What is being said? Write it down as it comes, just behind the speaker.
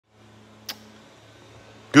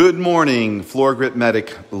Good morning, Floor Grip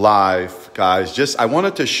Medic Live, guys. I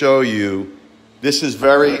wanted to show you, this is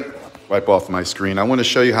wipe off my screen. I want to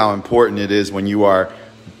show you how important it is when you are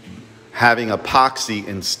having epoxy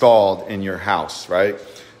installed in your house, right?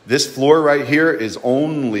 This floor right here is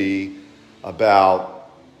only about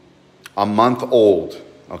a month old,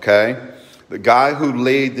 okay? The guy who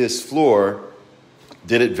laid this floor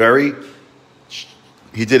did it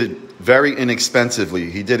very inexpensively.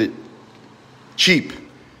 He did it cheap.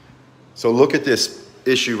 So look at this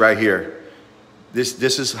issue right here.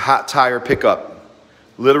 This is hot tire pickup.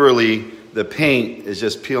 Literally, the paint is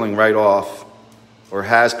just peeling right off, or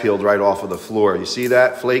has peeled right off of the floor. You see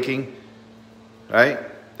that flaking, right?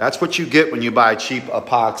 That's what you get when you buy cheap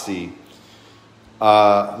epoxy.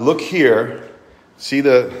 Look here, see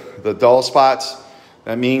the dull spots?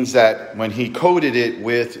 That means that when he coated it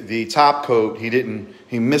with the top coat,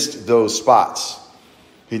 he missed those spots.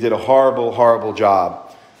 He did a horrible, horrible job.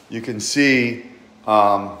 You can see,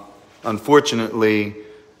 unfortunately,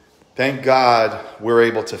 thank God we're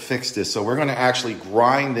able to fix this. So we're going to actually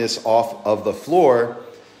grind this off of the floor.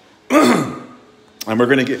 And we're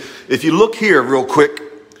going to get, if you look here real quick,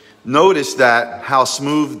 notice that how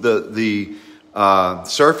smooth the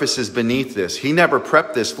surface is beneath this. He never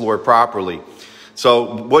prepped this floor properly.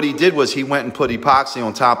 So what he did was he went and put epoxy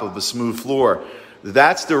on top of a smooth floor.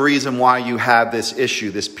 That's the reason why you have this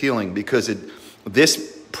issue, this peeling, because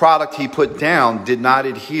this product he put down did not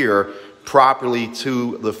adhere properly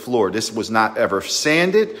to the floor. This was not ever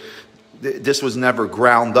sanded. This was never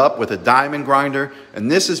ground up with a diamond grinder. And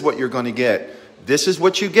this is what you're going to get. This is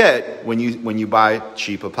what you get when you buy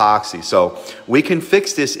cheap epoxy. So we can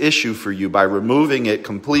fix this issue for you by removing it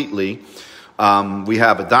completely. We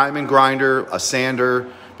have a diamond grinder, a sander,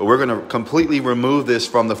 but we're going to completely remove this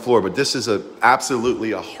from the floor. But this is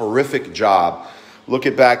absolutely a horrific job. Look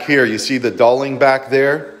at back here. You see the dulling back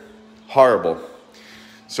there? Horrible.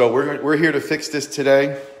 So we're here to fix this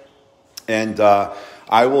today. And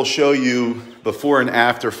I will show you before and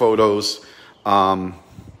after photos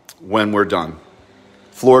when we're done.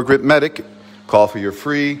 Floor Grip Medic. Call for your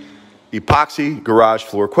free epoxy garage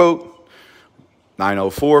floor quote.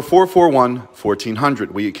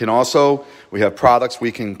 904-441-1400. We have products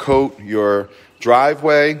we can coat your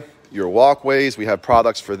driveway, your walkways. We have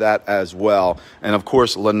products for that as well. And of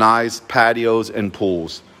course, lanais, patios, and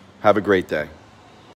pools. Have a great day.